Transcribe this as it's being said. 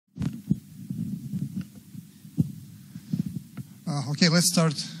Okay, let's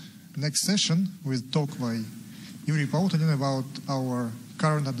start next session with talk by Poutanen about our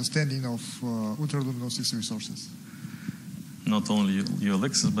current understanding of ultraluminous X-ray sources. Not only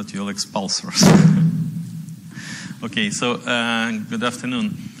ULXs, but ULX pulsars. Okay, so good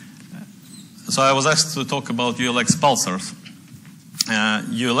afternoon. So I was asked to talk about ULX pulsars.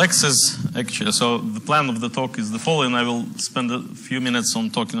 ULXs, actually, so the plan of the talk is the following. I will spend a few minutes on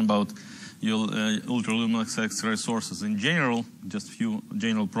talking about ultraluminous X-ray sources in general, just a few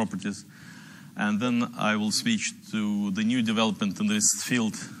general properties. And then I will switch to the new development in this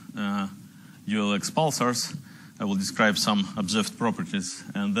field, ULX pulsars. I will describe some observed properties,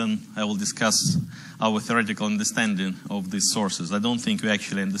 and then I will discuss our theoretical understanding of these sources. I don't think we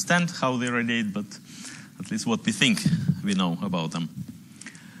actually understand how they radiate, but at least what we think we know about them.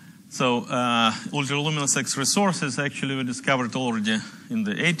 So ultraluminous X-ray sources actually were discovered already in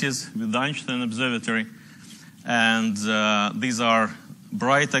the 80s with the Einstein Observatory. And these are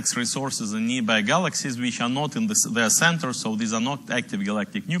bright X-ray sources in nearby galaxies which are not in their center, so these are not active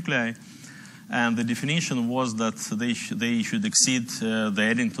galactic nuclei. And the definition was that they should exceed the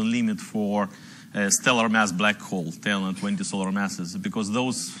Eddington limit for stellar mass black hole, 10 and 20 solar masses, because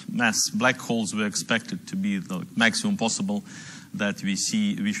those mass black holes were expected to be the maximum possible that we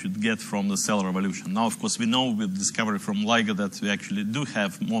should get from the stellar evolution. Now, of course, we know with discovery from LIGO that we actually do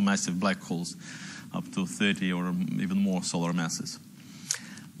have more massive black holes, up to 30 or even more solar masses.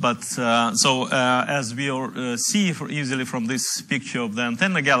 But as we see easily from this picture of the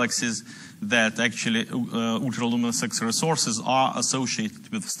antenna galaxies, that actually ultraluminous X-ray sources are associated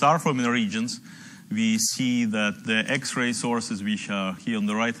with star-forming regions. We see that the X-ray sources, which are here on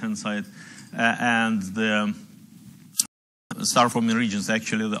the right-hand side, and the star-forming regions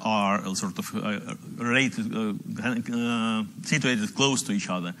actually are sort of situated close to each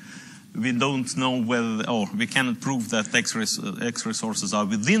other. We don't know whether, or we cannot prove that X-ray sources are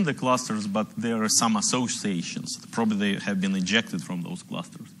within the clusters, but there are some associations. Probably they have been ejected from those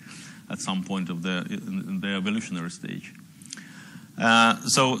clusters at some point of in the evolutionary stage.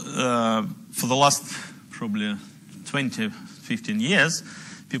 For the last probably 20, 15 years,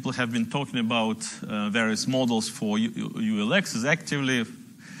 people have been talking about various models for ULXs actively,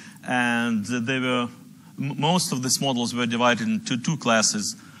 and most of these models were divided into two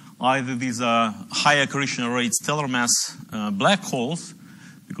classes. Either these are high accretion rate stellar mass black holes,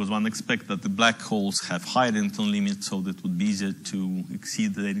 because one expects that the black holes have high Eddington limit, so that it would be easier to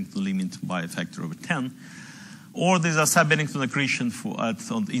exceed the Eddington limit by a factor of 10. Or these are sub-Eddington accretion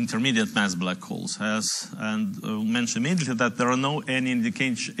on intermediate mass black holes. And I'll mention immediately that there are any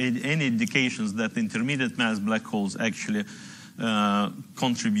indications that intermediate mass black holes actually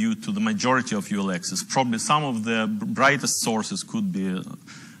contribute to the majority of ULXs. Probably some of the brightest sources could be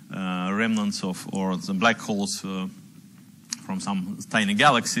remnants of, or the black holes from some tiny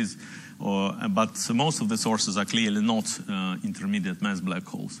galaxies, but most of the sources are clearly not intermediate mass black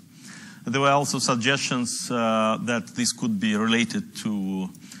holes. There were also suggestions that this could be related to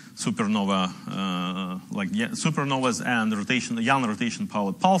supernova, like supernovas and young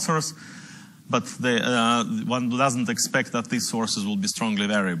rotation-powered pulsars, but one doesn't expect that these sources will be strongly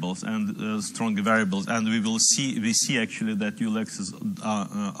variable, and we see actually that ULXs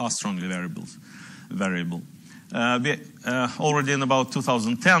are strongly variable. Already in about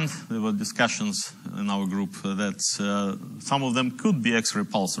 2010, there were discussions in our group that some of them could be X-ray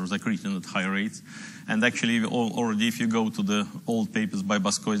pulsars accreting at high rates. And actually, already if you go to the old papers by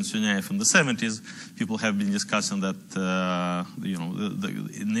Basko and Sunayev in the 70s, people have been discussing that the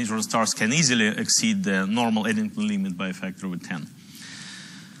neutron stars can easily exceed the normal Eddington limit by a factor of 10.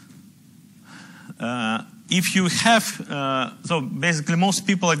 If you have, so basically most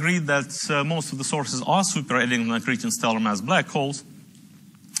people agree that most of the sources are super Eddington accreting stellar mass black holes.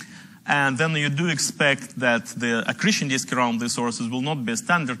 And then you do expect that the accretion disk around these sources will not be a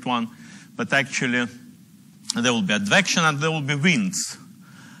standard one, but actually there will be advection and there will be winds.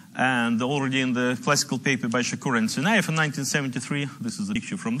 And already in the classical paper by Shakur and Sunayev in 1973, this is a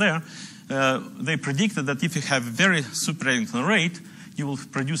picture from there, they predicted that if you have a very super Eddington rate, you will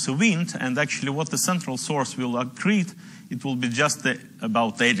produce a wind, and actually what the central source will accrete, it will be just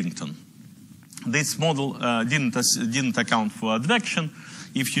about Eddington. This model didn't account for advection.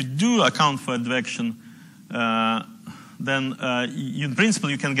 If you do account for advection, then in principle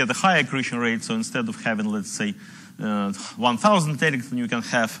you can get a high accretion rate. So instead of having, let's say, 1,000 Eddington, you can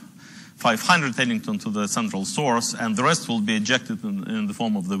have 500 Eddington to the central source, and the rest will be ejected in the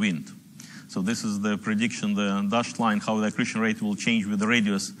form of the wind. So this is the prediction, the dashed line, how the accretion rate will change with the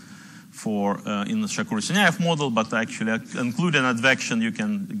radius for in the Shakur-Sunayev model, but actually including advection, you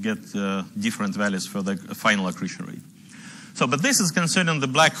can get different values for the final accretion rate. So, but this is concerning the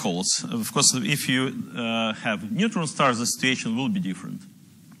black holes. Of course, if you have neutron stars, the situation will be different.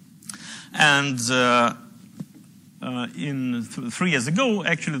 And 3 years ago,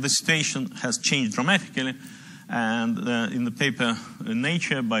 actually, the situation has changed dramatically. And in the paper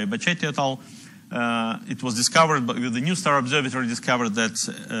Nature by Bacchetti et al., it was discovered, with the New Star Observatory discovered that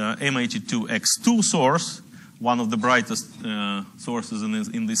M82X2 source, one of the brightest sources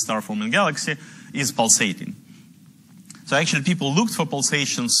in this star-forming galaxy, is pulsating. So actually, people looked for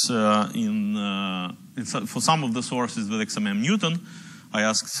pulsations for some of the sources with XMM Newton. I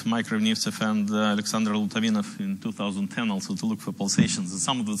asked Mike Revnivtsev and Alexander Lutavinov in 2010 also to look for pulsations in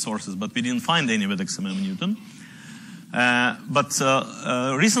some of the sources, but we didn't find any with XMM Newton. But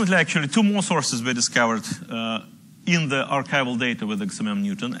recently, actually, 2 more sources were discovered in the archival data with XMM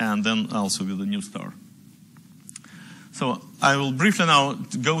Newton, and then also with the New Star. So I will briefly now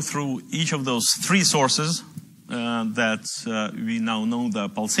go through each of those 3 sources that we now know they're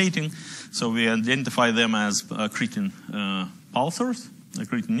pulsating. So we identify them as accreting pulsars,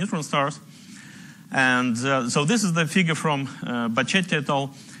 accreting neutron stars. And so this is the figure from Bacchetti et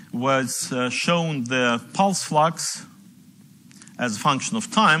al., was shown the pulse flux as a function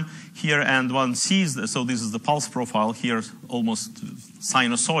of time here, and one sees, so this is the pulse profile here, almost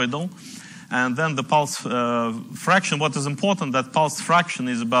sinusoidal. And then the pulse fraction, what is important, that pulse fraction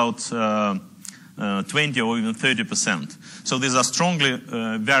is about 20 or even 30%. So these are strongly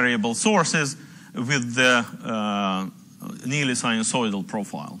variable sources with the nearly sinusoidal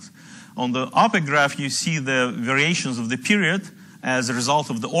profiles. On the upper graph, you see the variations of the period as a result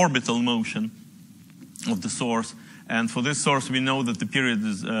of the orbital motion of the source. And for this source, we know that the period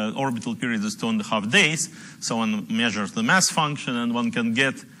is, orbital period is 2.5 days. So one measures the mass function, and one can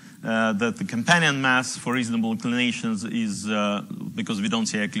get that the companion mass for reasonable inclinations is, because we don't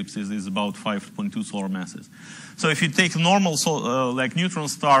see eclipses, is about 5.2 solar masses. So if you take normal, like neutron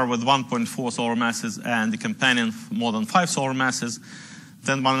star with 1.4 solar masses and the companion more than 5 solar masses,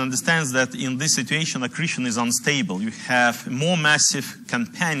 then one understands that in this situation, accretion is unstable. You have more massive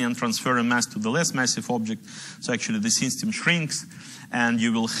companion transferring mass to the less massive object. So actually the system shrinks, and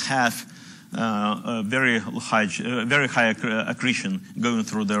you will have a very high accretion going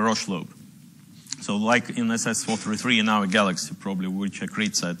through the Roche lobe. So like in SS433 in our galaxy, probably, which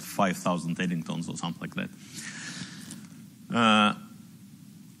accretes at 5,000 Eddingtons or something like that.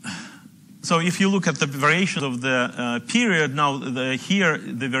 So if you look at the variations of the period, now here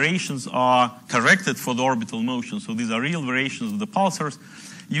the variations are corrected for the orbital motion. So these are real variations of the pulsars.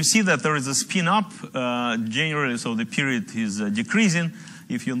 You see that there is a spin up generally, so the period is decreasing.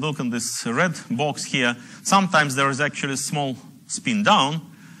 If you look in this red box here, sometimes there is actually a small spin down.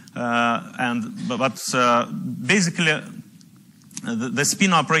 Basically, the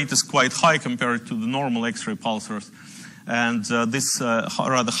spin up rate is quite high compared to the normal X-ray pulsars. And this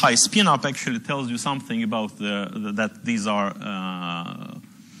rather high spin up actually tells you something about that these are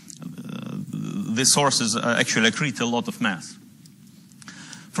these sources actually accrete a lot of mass.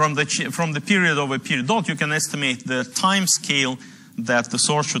 From the period over period dot, you can estimate the time scale that the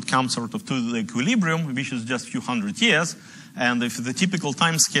source should come sort of to the equilibrium, which is just a few hundred years. And if the typical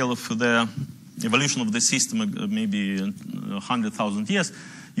time scale of the evolution of the system maybe 100,000 years,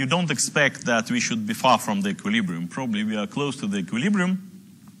 you don't expect that we should be far from the equilibrium. Probably we are close to the equilibrium.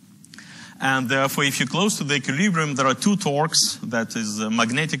 And therefore, if you're close to the equilibrium, there are 2 torques. That is a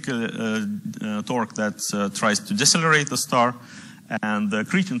magnetic torque that tries to decelerate the star, and the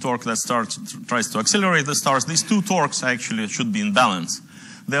accretion torque that tries to accelerate the stars. These 2 torques actually should be in balance.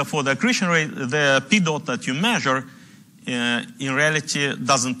 Therefore, the accretion rate, the P dot that you measure, in reality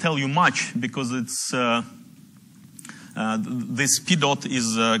doesn't tell you much, because it's this P dot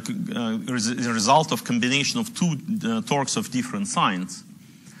is a result of combination of 2 torques of different signs.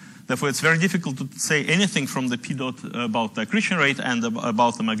 Therefore, it's very difficult to say anything from the P dot about the accretion rate and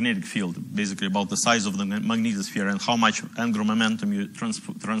about the magnetic field, basically about the size of the magnetosphere and how much angular momentum you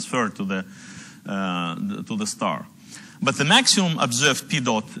transfer to the star. But the maximum observed P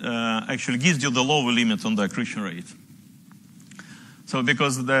dot actually gives you the lower limit on the accretion rate. So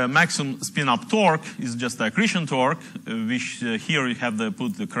because the maximum spin-up torque is just the accretion torque, which here you have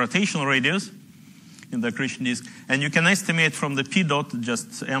put the rotational radius in the accretion disk, and you can estimate from the P dot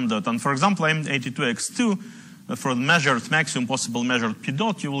just M dot. And for example, M82X2, for the maximum possible measured P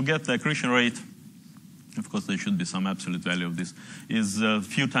dot, you will get the accretion rate. Of course, there should be some absolute value of this. Is a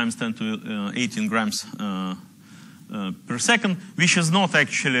few times 10 to 18 grams per second, which is not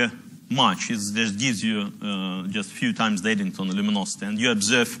actually much. It just gives you just a few times the Eddington luminosity, and you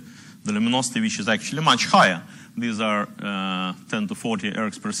observe the luminosity, which is actually much higher. These are 10 to 40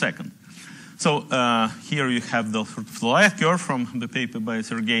 ergs per second. So here you have the light curve from the paper by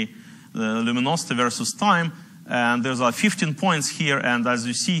Sergey, the luminosity versus time. And there's 15 points here, and as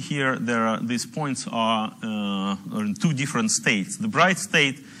you see here, these points are in two different states. The bright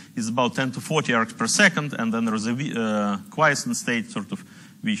state is about 10 to 40 arcs per second, and then there's a quiescent state, sort of,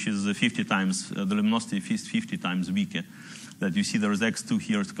 which is 50 times, the luminosity is 50 times weaker. That you see there is X2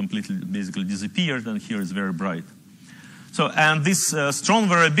 here, it's completely basically disappeared, and here it's very bright. So, and this strong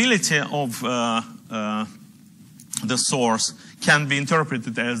variability of the source can be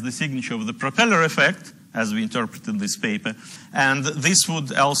interpreted as the signature of the propeller effect, as we interpreted this paper. And this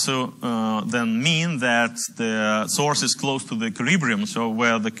would also then mean that the source is close to the equilibrium, so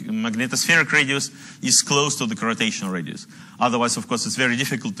where the magnetospheric radius is close to the rotational radius. Otherwise, of course, it's very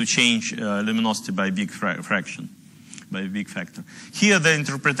difficult to change luminosity by a big fraction, by a big factor. Here, the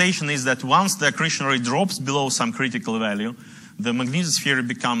interpretation is that once the accretion rate drops below some critical value, the magnetosphere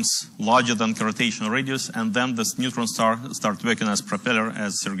becomes larger than the rotational radius, and then the neutron star starts working as propeller,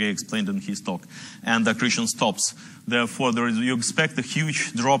 as Sergey explained in his talk, and the accretion stops. Therefore, you expect a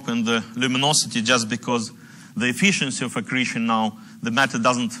huge drop in the luminosity just because the efficiency of accretion now, the matter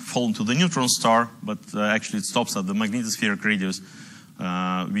doesn't fall into the neutron star, but actually it stops at the magnetospheric radius,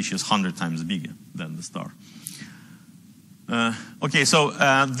 which is 100 times bigger than the star. Okay, so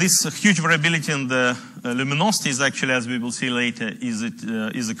this huge variability in the luminosity is actually, as we will see later,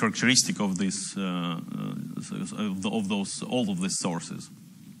 is a characteristic of this all of these sources.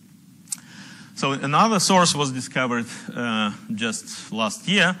 So another source was discovered just last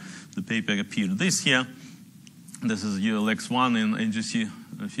year. The paper appeared this year. This is ULX1 in AGC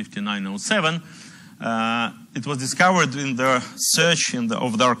 5907. It was discovered in the search of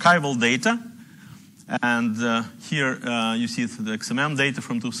the archival data. And here you see the XMM data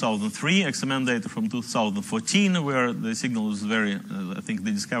from 2003, XMM data from 2014, where the signal was very, I think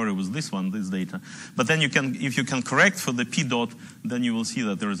the discovery was this one, this data. But then if you can correct for the P dot, then you will see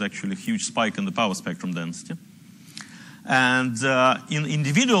that there is actually a huge spike in the power spectrum density. And in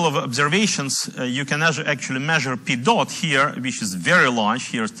individual observations, you can actually measure P dot here, which is very large.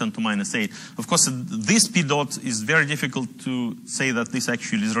 Here is 10 to minus 8. Of course, this P dot is very difficult to say that this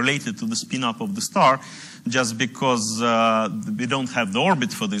actually is related to the spin-up of the star, just because we don't have the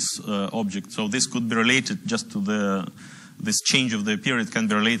orbit for this object. So this could be related just to this change of the period can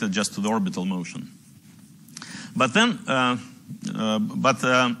be related just to the orbital motion. But then,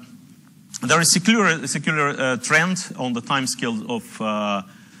 there is a secular trend on the time scale of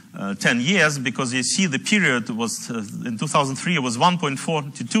 10 years, because you see the period was, in 2003 it was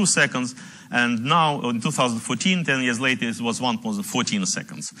 1.42 seconds, and now in 2014, 10 years later, it was 1.14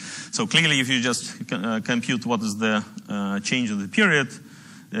 seconds. So clearly, if you just compute what is the change of the period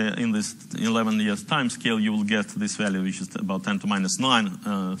in this 11 years time scale, you will get this value, which is about 10 to minus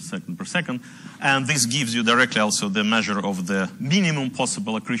 9 seconds per second. And this gives you directly also the measure of the minimum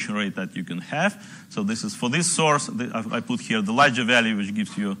possible accretion rate that you can have. So this is for this source. I put here the larger value, which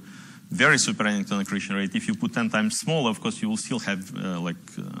gives you very super Eddington accretion rate. If you put 10 times smaller, of course, you will still have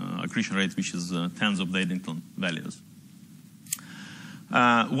accretion rate, which is tens of the Eddington values.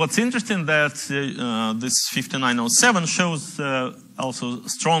 What's interesting that this 5907 shows also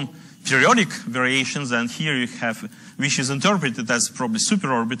strong periodic variations, and here you have, which is interpreted as probably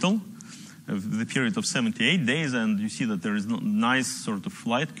superorbital, the period of 78 days, and you see that there is a nice sort of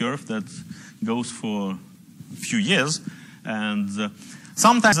light curve that goes for a few years, and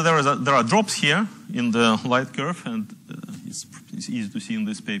sometimes there are drops here in the light curve, and it's easy to see in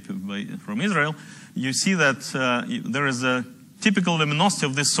this paper from Israel. You see that there is a typical luminosity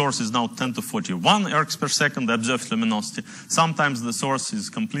of this source is now 10 to 41 arcs per second, the observed luminosity. Sometimes the source is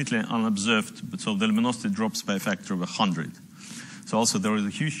completely unobserved, so the luminosity drops by a factor of 100. So also there is a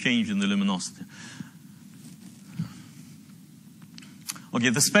huge change in the luminosity. Okay,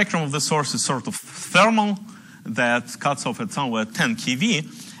 the spectrum of the source is sort of thermal, that cuts off at somewhere 10 keV.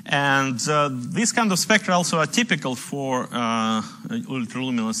 And these kind of spectra also are typical for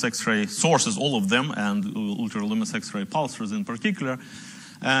ultraluminous X-ray sources, all of them, and ultraluminous X-ray pulsars in particular.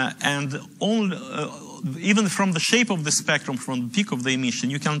 And even from the shape of the spectrum, from the peak of the emission,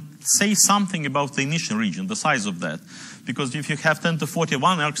 you can say something about the emission region, the size of that. Because if you have 10 to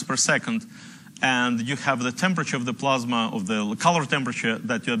 41 arcs per second, and you have the temperature of the plasma, of the color temperature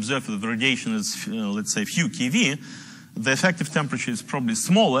that you observe with the radiation is, let's say, few keV, the effective temperature is probably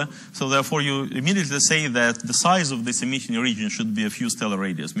smaller, so therefore you immediately say that the size of this emitting region should be a few stellar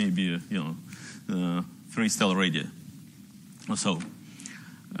radius, maybe 3 stellar radii or so.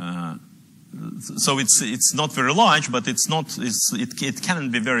 So it's not very large, but it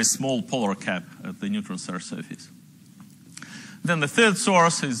can be very small polar cap at the neutron star surface. Then the third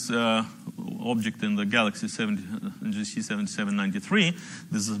source is object in the galaxy GC 7793.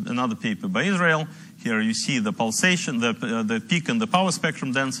 This is another paper by Israel. Here you see the pulsation, the peak in the power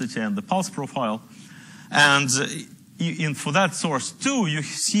spectrum density and the pulse profile. And for that source too, you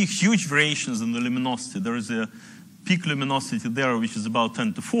see huge variations in the luminosity. There is a peak luminosity there which is about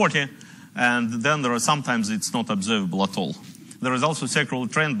 10 to 40, and then there are sometimes it's not observable at all. There is also a circular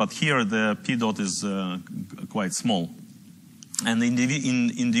trend, but here the P dot is quite small. And in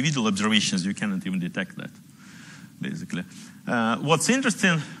individual observations, you cannot even detect that, basically. What's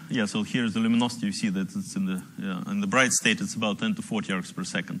interesting, yeah, so here's the luminosity. You see that it's in the bright state, it's about 10 to 40 arcs per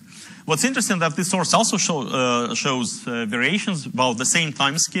second. What's interesting that this source also shows variations about the same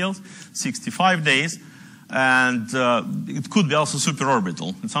time scale, 65 days. And it could be also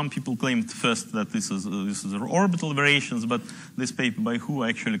superorbital. And some people claimed first that this is orbital variations, but this paper by Hu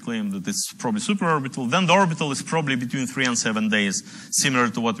actually claimed that it's probably superorbital. Then the orbital is probably between 3 and 7 days, similar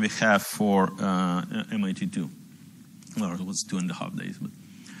to what we have for MIT2. Well, it was 2.5 days.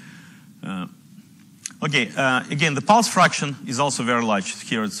 But, okay, again, the pulse fraction is also very large.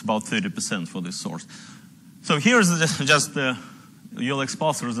 Here it's about 30% for this source. So here's just the ULX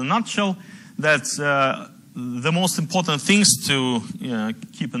pulsars in a nutshell. That's the most important things to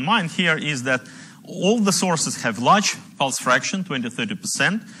keep in mind here is that all the sources have large pulse fraction,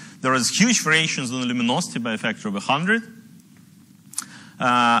 20–30%. There is huge variations in the luminosity by a factor of 100.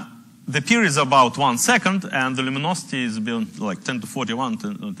 The period is about 1 second, and the luminosity is been like 10 to 41,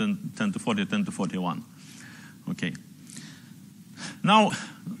 10 to 40, 10 to 41. Okay. Now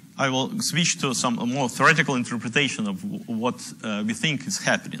I will switch to some more theoretical interpretation of what we think is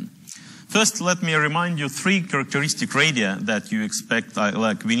happening. First, let me remind you 3 characteristic radii that you expect,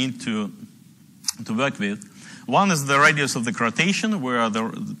 like we need to work with. One is the radius of the rotation, where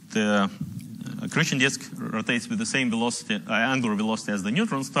the accretion disk rotates with the same velocity, angular velocity as the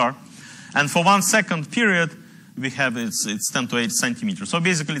neutron star. And for 1 second period, we have it's 10 to 8 centimeters. So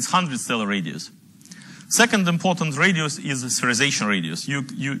basically, it's 100 stellar radius. Second important radius is the spherization radius. You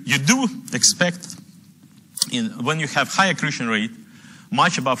do expect, when you have high accretion rate,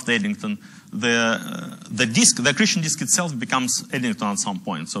 much above the Eddington, the accretion disk itself becomes Eddington at some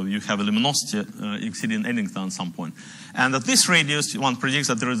point. So you have a luminosity exceeding Eddington at some point. And at this radius, one predicts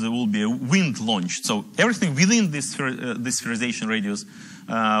that there will be a wind launched. So everything within this spherization radius,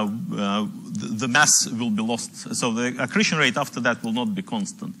 the mass will be lost. So the accretion rate after that will not be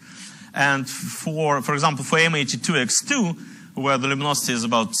constant. And for example, for M82X2, where the luminosity is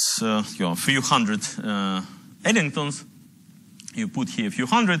about a few hundred Eddingtons, you put here a few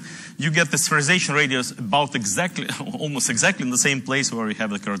hundred, you get the spherization radius about exactly, almost exactly in the same place where we have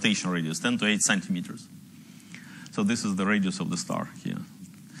the rotation radius, 10 to 8 centimeters. So this is the radius of the star here.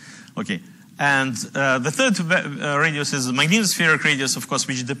 Okay, and the third radius is the magnetospheric radius, of course,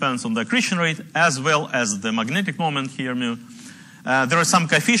 which depends on the accretion rate as well as the magnetic moment here, mu. There are some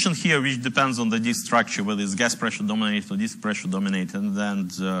coefficient here which depends on the disk structure, whether it's gas pressure dominated or disk pressure dominated, and then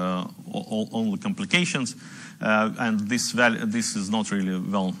all the complications. And this is not really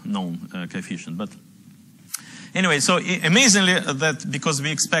well-known coefficient. But anyway, so amazingly, that because we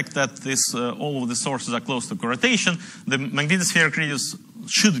expect that all of the sources are close to rotation, the magnetospheric radius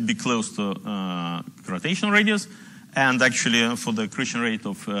should be close to rotational radius, and actually for the accretion rate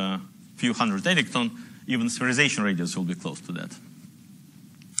of a few hundred Eddington, even the spherization radius will be close to that.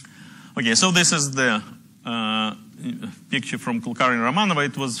 Okay, so this is the picture from Kulkarni and Romanova.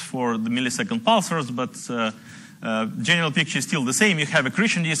 It was for the millisecond pulsars, but general picture is still the same. You have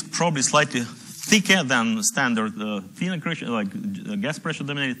accretion disk probably slightly thicker than standard thin accretion, like gas pressure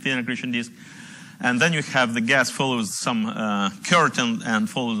dominated thin accretion disk. And then you have the gas follows some curtain and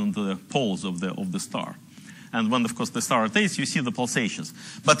follows into the poles of the star. And when, of course, the star rotates, you see the pulsations.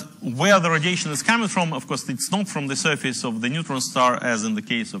 But where the radiation is coming from, of course, it's not from the surface of the neutron star, as in the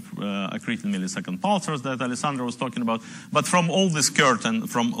case of accreting millisecond pulsars that Alessandro was talking about, but from all this curtain,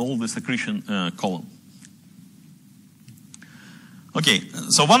 from all this accretion column. Okay,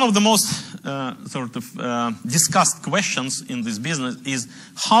 so one of the most discussed questions in this business is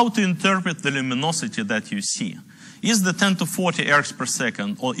how to interpret the luminosity that you see. Is the 10 to 40 ergs per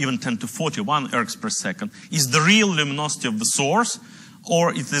second, or even 10 to 41 ergs per second, is the real luminosity of the source,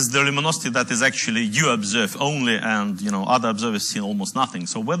 or it is the luminosity that is actually you observe only, and other observers see almost nothing?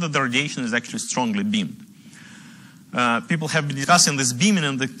 So whether the radiation is actually strongly beamed. People have been discussing this beaming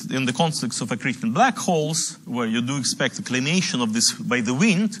in the context of accreting black holes, where you do expect acclimation of this by the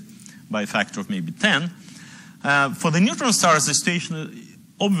wind, by a factor of maybe 10. For the neutron stars, the situation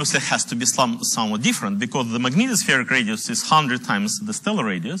obviously has to be somewhat different, because the magnetospheric radius is 100 times the stellar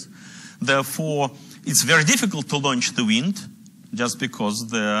radius. Therefore, it's very difficult to launch the wind, just because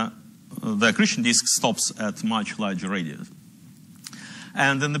the the accretion disk stops at much larger radius.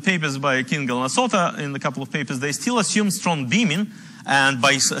 And in the papers by Kingal and Asota, in a couple of papers, they still assume strong beaming. And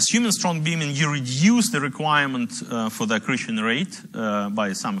by assuming strong beaming, you reduce the requirement for the accretion rate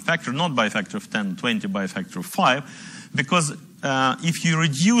by some factor, not by a factor of 10, 20, by a factor of 5. Because if you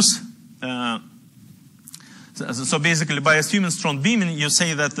reduce, so basically by assuming strong beaming, you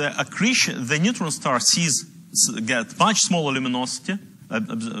say that the accretion, the neutron star get much smaller luminosity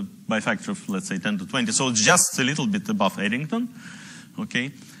by a factor of, let's say, 10 to 20. So it's just a little bit above Eddington.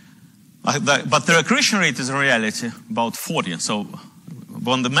 Okay. But the accretion rate is in reality about 40. So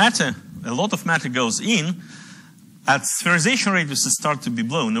when the matter, a lot of matter goes in, at spherization radiuses start to be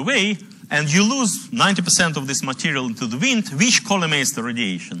blown away, and you lose 90% of this material into the wind, which collimates the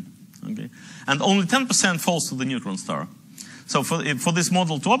radiation. Okay? And only 10% falls to the neutron star. So for this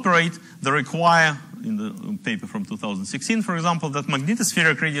model to operate, they require, in the paper from 2016, for example, that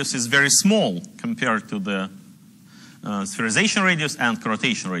magnetospheric radius is very small compared to the spherization radius and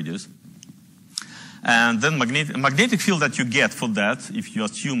rotation radius. And then magnetic field that you get for that, if you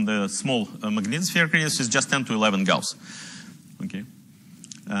assume the small magnetospheric radius, is just 10 to 11 Gauss. Okay.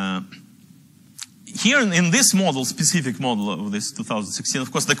 Here in this model, specific model of this 2016,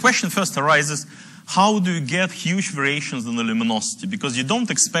 of course, the question first arises, how do you get huge variations in the luminosity? Because you don't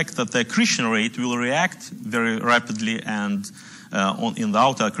expect that the accretion rate will react very rapidly and in the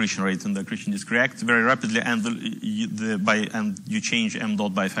outer accretion rate and the accretion disk react very rapidly, and you change m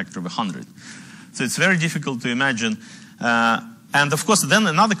dot by a factor of 100. So it's very difficult to imagine. And of course, then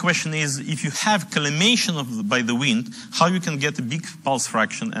another question is, if you have collimation by the wind, how you can get a big pulse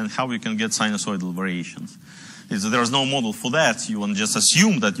fraction and how you can get sinusoidal variations. There is no model for that. You want to just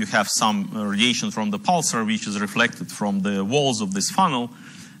assume that you have some radiation from the pulsar, which is reflected from the walls of this funnel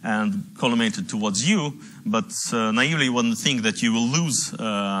and collimated towards you. But naively, you want to think that you will lose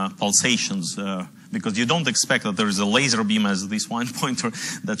pulsations because you don't expect that there is a laser beam as this wine pointer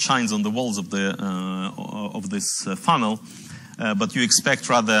that shines on the walls of this funnel. But you expect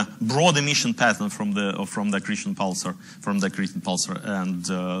rather broad emission pattern from the accretion pulsar, and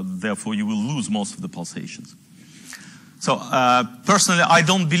therefore you will lose most of the pulsations. So personally, I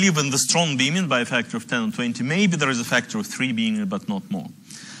don't believe in the strong beaming by a factor of 10 and 20. Maybe there is a factor of 3 beaming, but not more.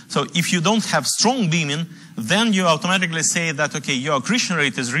 So if you don't have strong beaming, then you automatically say that, okay, your accretion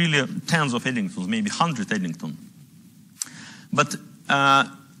rate is really tens of Eddingtons, maybe 100 Eddington. But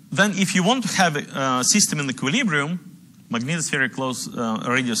then if you want to have a system in equilibrium, magnetospheric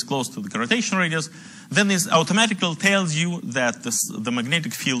radius close to the rotation radius, then this automatically tells you that the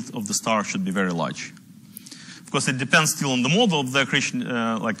magnetic field of the star should be very large. Of course, it depends still on the model of the accretion,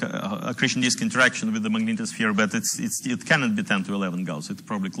 accretion disk interaction with the magnetosphere, but it cannot be 10 to 11 Gauss. It's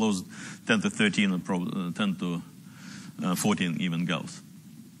probably close 10 to 13 or probably 10 to 14 even Gauss.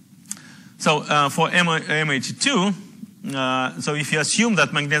 So for M82, so if you assume that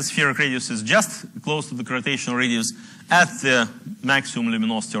magnetospheric radius is just close to the rotational radius at the maximum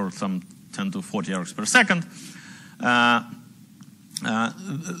luminosity, or some 10 to 40 arcs per second,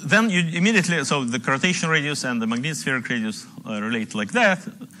 then you immediately, so the rotation radius and the magnetospheric radius relate like that.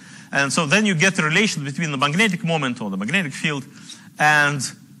 And so then you get the relation between the magnetic moment or the magnetic field and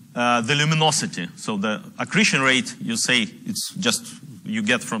the luminosity. So the accretion rate, you say, it's just you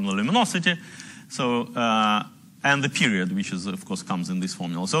get from the luminosity. So, and the period, which is, of course, comes in this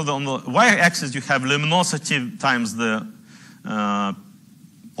formula. So on the y-axis, you have luminosity times the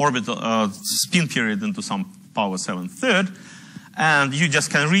orbital spin period into some power 7/3. And you just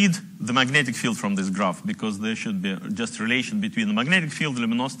can read the magnetic field from this graph, because there should be just a relation between the magnetic field,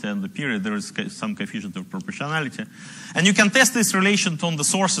 luminosity, and the period. There is some coefficient of proportionality. And you can test this relation on the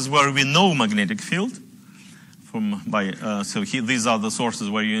sources where we know magnetic field. These are the sources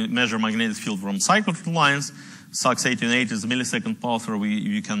where you measure magnetic field from cyclotron lines. SAX 1808 is a millisecond pulsar.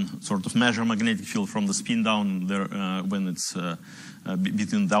 You can sort of measure magnetic field from the spin down there when it's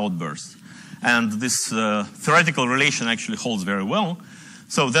between the outbursts. And this theoretical relation actually holds very well.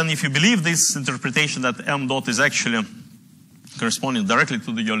 So then if you believe this interpretation that m dot is actually corresponding directly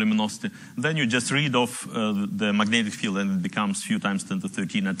to your luminosity, then you just read off the magnetic field, and it becomes few times 10 to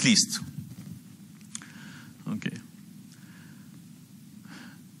 13 at least. Okay.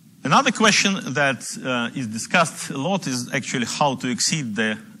 Another question that is discussed a lot is actually how to exceed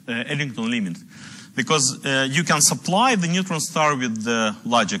the Eddington limit. Because you can supply the neutron star with the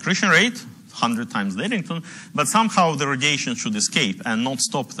large accretion rate, 100 times the Eddington, but somehow the radiation should escape and not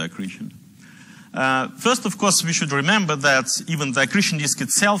stop the accretion. First, of course, we should remember that even the accretion disk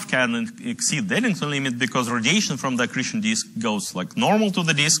itself can exceed the Eddington limit, because radiation from the accretion disk goes like normal to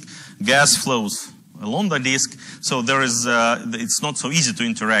the disk, gas flows along the disk, So there is, it's not so easy to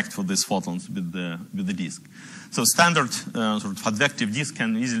interact for these photons with the disk. So standard sort of advective disk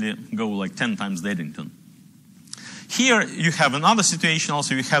can easily go like 10 times the Eddington. Here you have another situation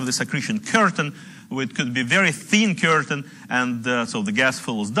also. You have this accretion curtain, which could be very thin curtain, and so the gas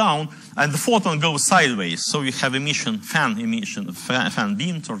falls down, and the photon goes sideways. So you have fan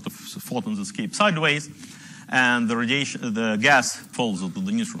beam, sort of photons escape sideways, and the gas falls into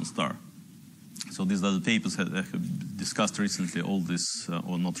the neutron star. So these are the papers that have discussed recently all this,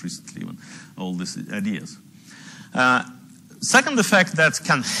 or not recently even, all these ideas. Second effect that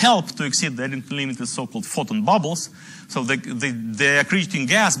can help to exceed the Eddington limit is so-called photon bubbles. So the accreting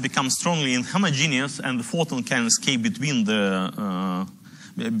gas becomes strongly inhomogeneous, and the photon can escape between these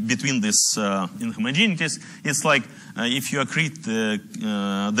inhomogeneities. It's like if you accrete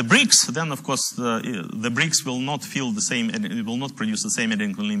the bricks, then of course the bricks will not feel the same, and it will not produce the same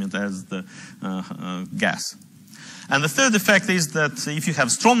Eddington limit as the gas. And the third effect is that if you have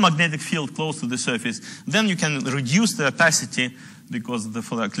strong magnetic field close to the surface, then you can reduce the opacity, because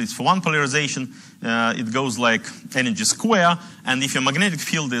at least for one polarization, it goes like energy square. And if your magnetic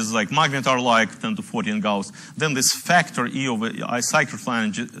field is like magnetar-like 10 to 14 Gauss, then this factor E over I cyclotron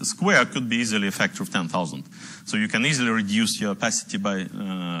energy square could be easily a factor of 10,000. So you can easily reduce your opacity by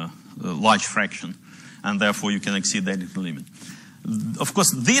a large fraction, and therefore you can exceed the Eddington limit. Of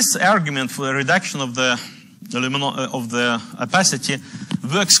course, this argument for the reduction of the opacity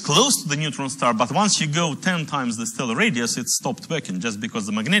works close to the neutron star, but once you go 10 times the stellar radius, it stopped working, just because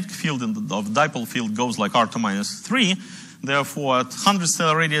the magnetic field of the dipole field goes like r to minus 3. Therefore, at 100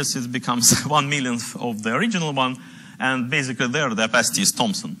 stellar radius, it becomes 1/millionth of the original one, and basically there the opacity is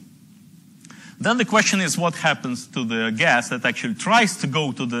Thomson. Then the question is, what happens to the gas that actually tries to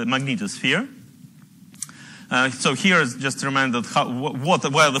go to the magnetosphere? So here is just a reminder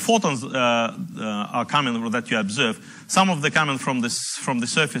where the photons are coming that you observe. Some of them coming from the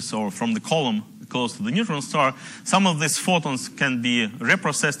surface or from the column close to the neutron star. Some of these photons can be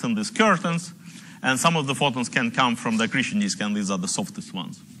reprocessed in these curtains, and some of the photons can come from the accretion disk, and these are the softest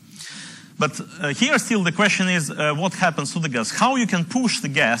ones. But here still the question is, what happens to the gas? How you can push the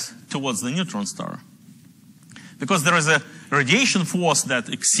gas towards the neutron star? Because there is a radiation force that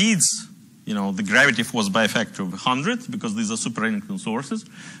exceeds the gravity force by a factor of 100, because these are super Eddington sources,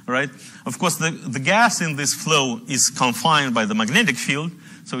 right? Of course, the gas in this flow is confined by the magnetic field,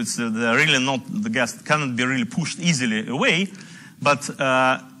 so it's really not, the gas cannot be really pushed easily away, but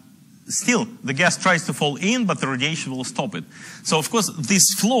still, the gas tries to fall in, but the radiation will stop it. So, of course,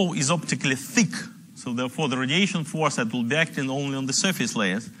 this flow is optically thick, so therefore the radiation force that will be acting only on the surface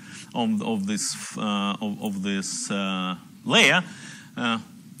layers of this layer,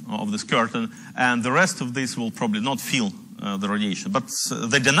 of this curtain, and the rest of this will probably not feel the radiation. But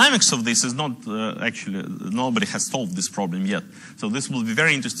the dynamics of this is not actually, nobody has solved this problem yet. So this will be a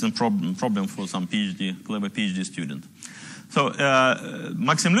very interesting problem for some clever PhD student. So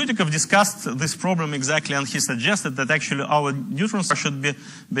Maxim Lutikov discussed this problem exactly, and he suggested that actually our neutron star should be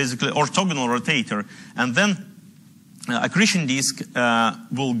basically orthogonal rotator, and then accretion disk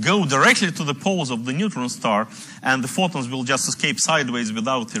will go directly to the poles of the neutron star, and the photons will just escape sideways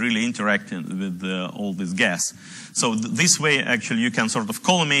without really interacting with all this gas. So this way, actually, you can sort of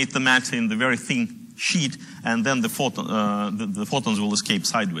collimate the matter in the very thin sheet, and then the photons will escape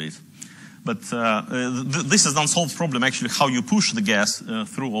sideways. But this is an unsolved problem, actually, how you push the gas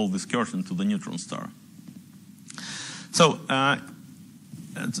through all this curtain to the neutron star. So,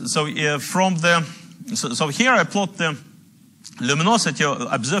 So here I plot the luminosity,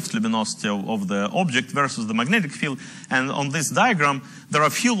 observed luminosity of the object versus the magnetic field, and on this diagram there are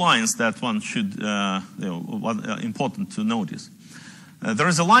a few lines that one should, important to notice. There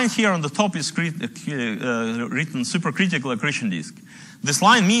is a line here on the top is written supercritical accretion disk. This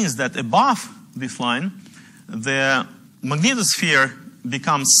line means that above this line, the magnetosphere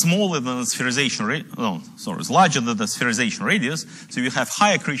becomes smaller than the spherization rate. Oh, sorry, it's larger than the spherization radius. So you have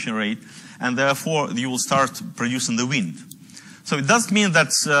high accretion rate, and therefore you will start producing the wind. So it doesn't mean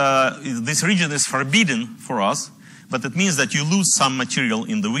that this region is forbidden for us, but it means that you lose some material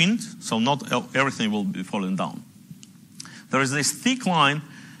in the wind, so not everything will be falling down. There is this thick line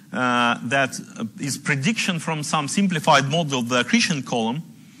that is prediction from some simplified model of the accretion column,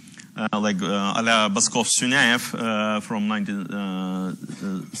 like a la Baskov-Sunayev from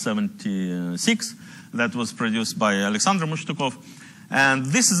 1976, that was produced by Alexander Mushtukov. And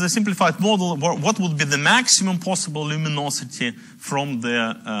this is a simplified model. What would be the maximum possible luminosity from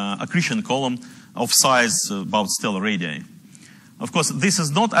the accretion column of size about stellar radii? Of course, this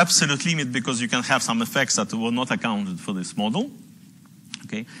is not absolute limit, because you can have some effects that were not accounted for this model.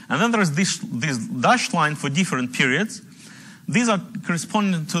 Okay, and then there is this dashed line for different periods. These are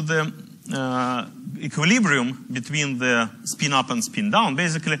corresponding to the equilibrium between the spin up and spin down.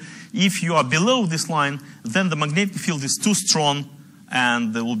 Basically, if you are below this line, then the magnetic field is too strong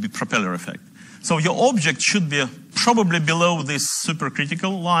and there will be propeller effect. So your object should be probably below this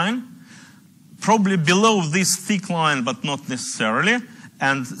supercritical line, probably below this thick line, but not necessarily,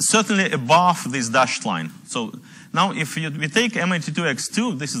 and certainly above this dashed line. So now if we take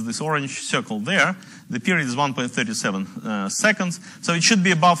M82X2, this is this orange circle there, the period is 1.37 seconds, so it should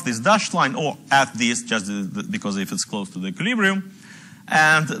be above this dashed line or at this, just because if it's close to the equilibrium.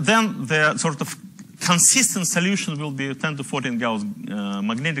 And then the sort of consistent solution will be 10 to 14 Gauss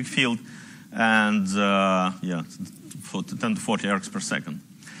magnetic field and yeah, 10 to 40 ergs per second.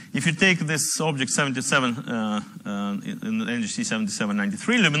 If you take this object 77 in NGC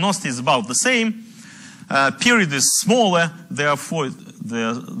 7793, luminosity is about the same. Period is smaller, therefore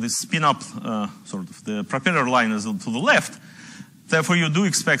the spin up sort of the propeller line is to the left. Therefore, you do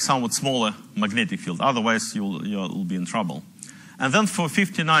expect somewhat smaller magnetic field. Otherwise, you'll be in trouble. And then for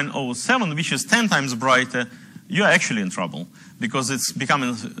 5907, which is 10 times brighter, you're actually in trouble because it's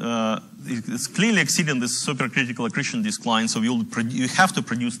becoming it's clearly exceeding this supercritical accretion disk line. So you have to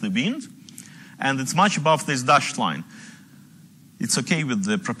produce the wind, and it's much above this dashed line. It's okay with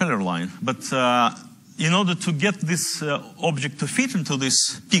the propeller line, but in order to get this object to fit into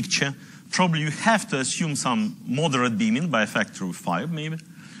this picture, probably you have to assume some moderate beaming by a factor of 5, maybe.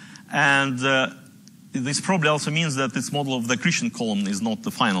 And this probably also means that this model of the accretion column is not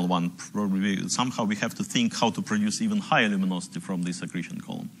the final one. Probably somehow we have to think how to produce even higher luminosity from this accretion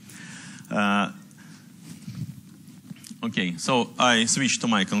column. Okay, so I switch to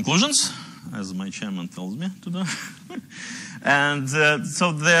my conclusions, as my chairman tells me to do. And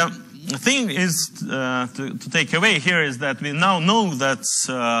so the thing is to take away here is that we now know that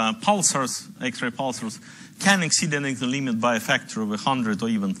pulsars, X-ray pulsars, can exceed anything the limit by a factor of 100 or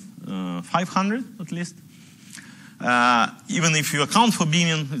even 500 at least. Even if you account for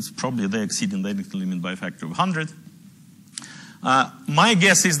beaming, it's probably they're exceeding the anything limit by a factor of 100. My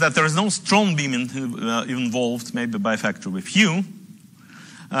guess is that there is no strong beaming involved, maybe by a factor of a few.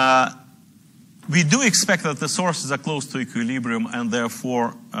 We do expect that the sources are close to equilibrium, and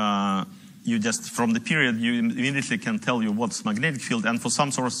therefore you just, from the period, you immediately can tell you what's magnetic field. And for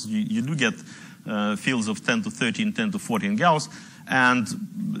some sources, you do get fields of 10 to 13, 10 to 14 Gauss. And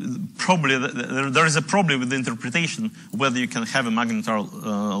probably there is a problem with the interpretation whether you can have a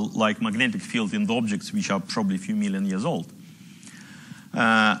magnetar-like magnetic field in the objects which are probably a few million years old.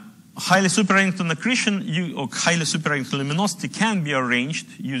 Highly superregional accretion or highly superregional luminosity can be arranged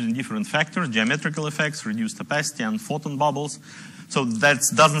using different factors, geometrical effects, reduced opacity, and photon bubbles. So that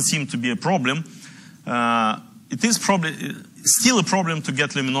doesn't seem to be a problem. It is probably still a problem to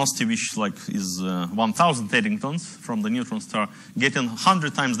get luminosity which is 1,000 Eddingtons from the neutron star. Getting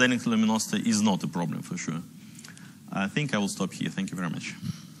 100 times the Eddington luminosity is not a problem for sure. I think I will stop here. Thank you very much.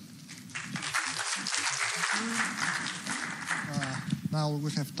 Now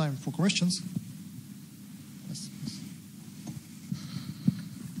we have time for questions. Yes.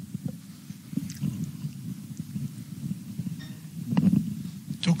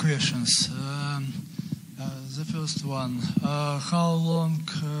 Two questions. The first one, how long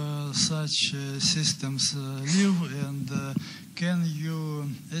such systems live, and can you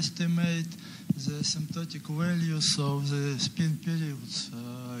estimate the asymptotic values of the spin periods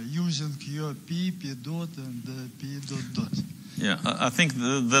using your P dot and P dot? Yeah, I think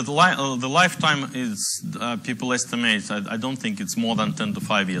the lifetime is, people estimate, I don't think it's more than 10 to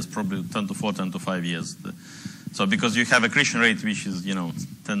 5 years, probably 10 to 4, 10 to 5 years. So because you have accretion rate which is,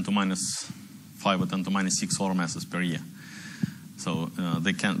 10 to minus 5 or 10 to minus 6 solar masses per year. So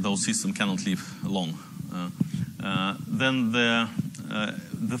those systems cannot live long. Then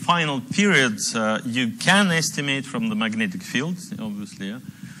the final periods you can estimate from the magnetic field, obviously.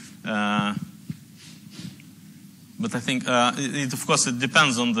 Yeah. But I think, of course, it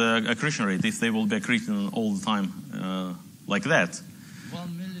depends on the accretion rate, if they will be accreting all the time like that. 1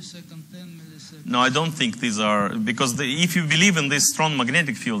 millisecond, 10 milliseconds. No, I don't think these are, because if you believe in these strong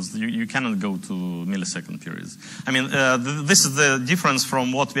magnetic fields, you cannot go to millisecond periods. I mean, this is the difference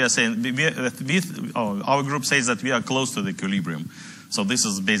from what we are saying. Our group says that we are close to the equilibrium. So this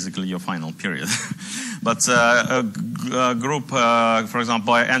is basically your final period. But a group, for example,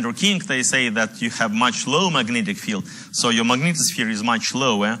 by Andrew King, they say that you have much low magnetic field. So your magnetosphere is much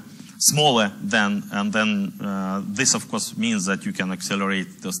lower, smaller than, and then this, of course, means that you can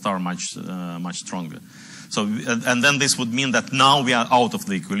accelerate the star much stronger. So, and then this would mean that now we are out of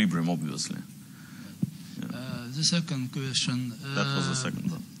the equilibrium, obviously. Yeah. The second question. That was the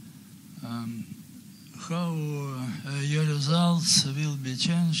second one. How your results will be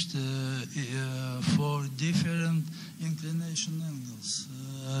changed for different inclination angles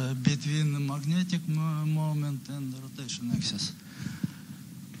between the magnetic moment and the rotation axis?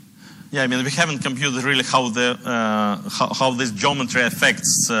 Yeah, I mean, we haven't computed really how the how this geometry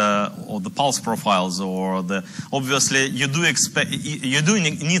affects or the pulse profiles, or the obviously you do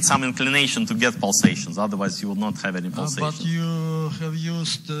need some inclination to get pulsations. Otherwise, you will not have any pulsations. But you have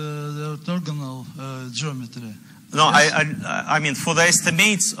used the orthogonal geometry. No, I mean, for the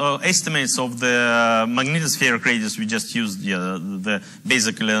estimates of the magnetospheric radius, we just used the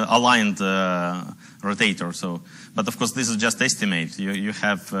basically aligned rotator. So, but of course, this is just estimate. You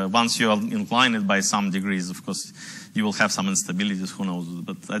have once you incline it by some degrees, of course, you will have some instabilities. Who knows?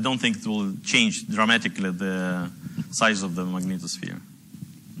 But I don't think it will change dramatically the size of the magnetosphere.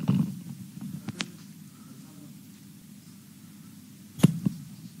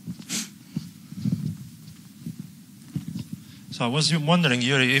 So I was wondering,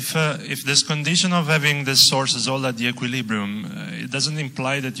 Yuri, if this condition of having the sources all at the equilibrium, it doesn't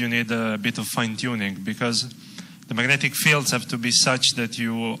imply that you need a bit of fine-tuning, because the magnetic fields have to be such that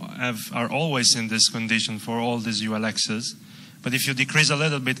you are always in this condition for all these ULXs. But if you decrease a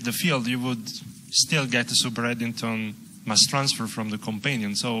little bit the field, you would still get a super Eddington mass transfer from the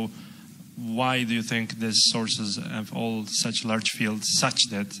companion. So why do you think these sources have all such large fields such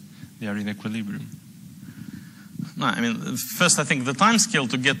that they are in equilibrium? No, I mean, first I think the time scale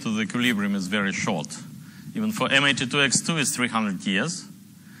to get to the equilibrium is very short. Even for M82X2 is 300 years.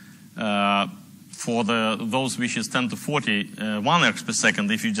 For those which is 10 to 40, 1 ergs per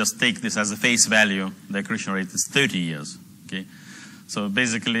second, if you just take this as a face value, the accretion rate is 30 years. Okay, so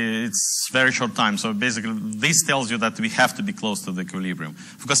basically it's very short time. So basically this tells you that we have to be close to the equilibrium.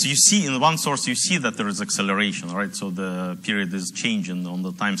 Because you see in one source, you see that there is acceleration, right? So the period is changing on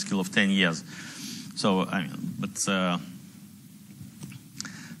the time scale of 10 years. So, I mean, but,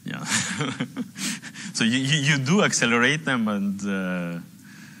 yeah. So you do accelerate them, and,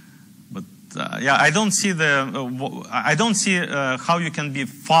 yeah, I don't see how you can be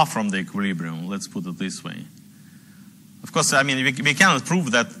far from the equilibrium, let's put it this way. Of course, I mean, we cannot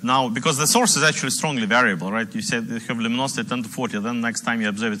prove that now, because the source is actually strongly variable, right? You said you have luminosity 10 to 40, then next time you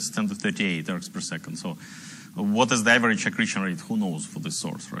observe it's 10 to 38 ergs per second. So what is the average accretion rate? Who knows for this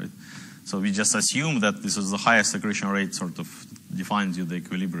source, right? So we just assume that this is the highest accretion rate, sort of defines you the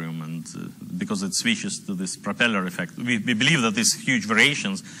equilibrium, and because it switches to this propeller effect. We believe that these huge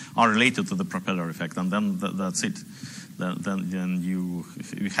variations are related to the propeller effect, and then that's it. Then you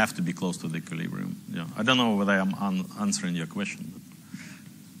have to be close to the equilibrium. Yeah. I don't know whether I'm answering your question. But.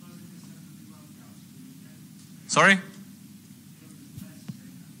 Sorry?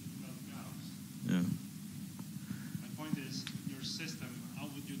 Yeah.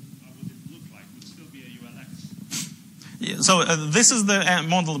 So this is the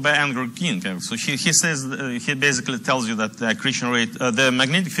model by Andrew King. So he says, he basically tells you that the accretion rate, the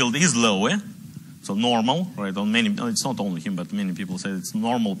magnetic field is lower, so normal, right? On many, it's not only him, but many people say it's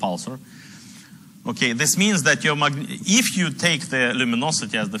normal pulsar. Okay, this means that if you take the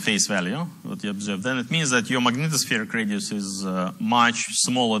luminosity as the face value, what you observe, then it means that your magnetospheric radius is much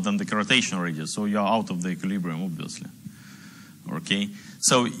smaller than the rotational radius, so you're out of the equilibrium, obviously. Okay.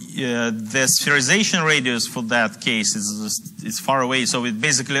 So the spherization radius for that case is far away. So it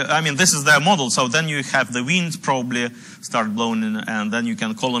basically, I mean, this is the model. So then you have the wind probably start blowing in, and then you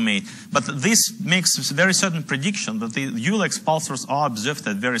can collimate. But this makes a very certain prediction that the ULX pulsars are observed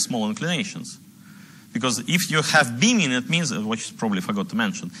at very small inclinations. Because if you have beaming, it means, which I probably forgot to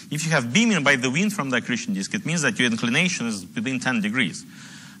mention, if you have beaming by the wind from the accretion disk, it means that your inclination is within 10 degrees.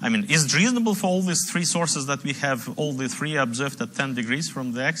 I mean, is it reasonable for all these three sources that we have all the three observed at 10 degrees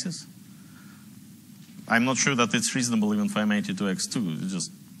from the axis? I'm not sure that it's reasonable even for M82X2. It's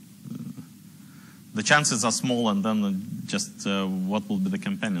just the chances are small, and then just what will be the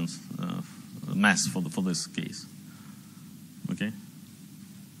companions mass for this case? Okay.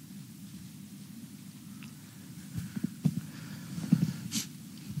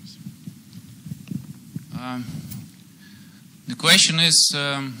 The question is,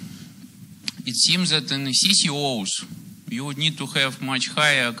 it seems that in CCOs, you would need to have much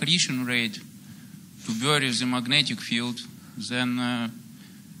higher accretion rate to bury the magnetic field than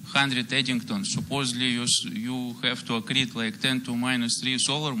 100 Eddington. Supposedly, you have to accrete like 10 to minus 3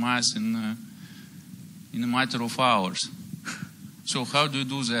 solar mass in a matter of hours. So how do you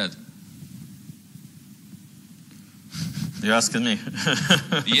do that? You're asking me.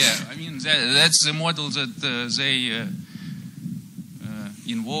 Yeah, I mean, that's the model that they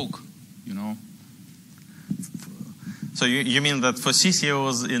invoke, you know. So you mean that for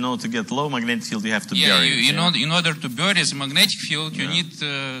CCOs, to get low magnetic field, you have to bury it? In order to bury the magnetic field, you need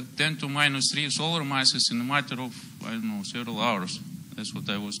 10 to minus 3 solar masses in a matter of, I don't know, several hours. That's what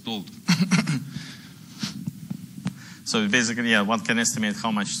I was told. So basically, one can estimate how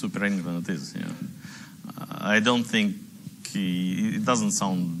much superengram it is. I don't think it doesn't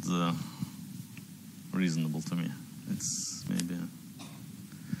sound reasonable to me. It's maybe.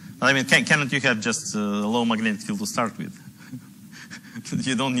 I mean, cannot you have just a low magnetic field to start with?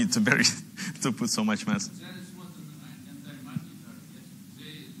 You don't need to bury to put so much mass.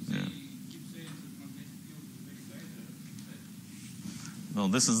 Well,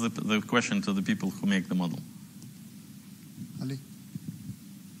 this is the question to the people who make the model. Ali?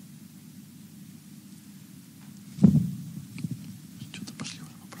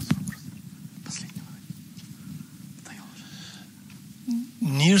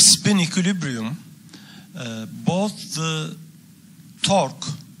 Near spin equilibrium, both the torque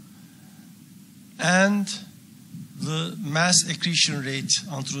and the mass accretion rate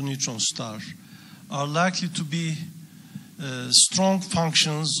onto the neutron star are likely to be strong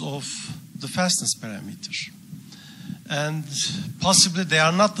functions of the fastness parameter. And possibly they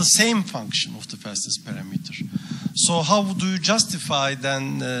are not the same function of the fastness parameter. So how do you justify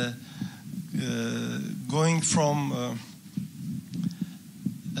then going from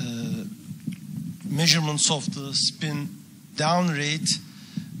measurements of the spin down rate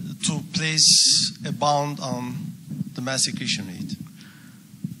to place a bound on the mass accretion rate?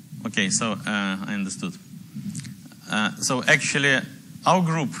 Okay, so I understood. So actually, our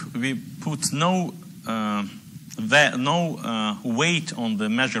group, we put no weight on the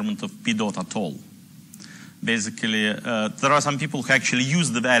measurement of P dot at all. Basically, there are some people who actually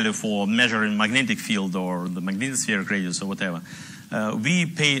use the value for measuring magnetic field or the magnetospheric radius or whatever. We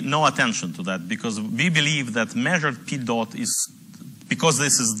pay no attention to that because we believe that measured P dot is, because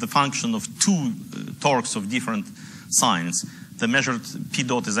this is the function of two torques of different signs, the measured P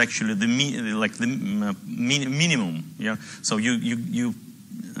dot is actually the minimum. Yeah. So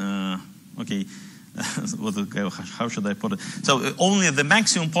okay. How should I put it? So only the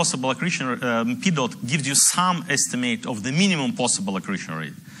maximum possible accretion P dot gives you some estimate of the minimum possible accretion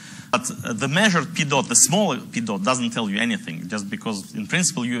rate. But the measured P dot, the small P dot, doesn't tell you anything, just because in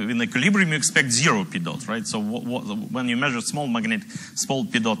principle, in equilibrium, you expect 0 P dot, right? So when you measure small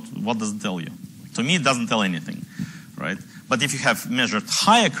P dot, what does it tell you? To me, it doesn't tell anything, right? But if you have measured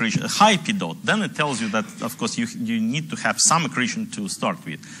high accretion, high P dot, then it tells you that, of course, you need to have some accretion to start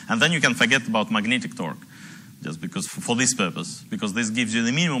with. And then you can forget about magnetic torque, just because for this purpose, because this gives you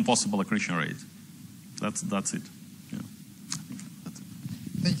the minimum possible accretion rate. That's it. Yeah. That's it.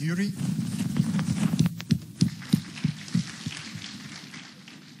 Thank you, Yuri.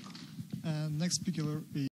 And next speaker is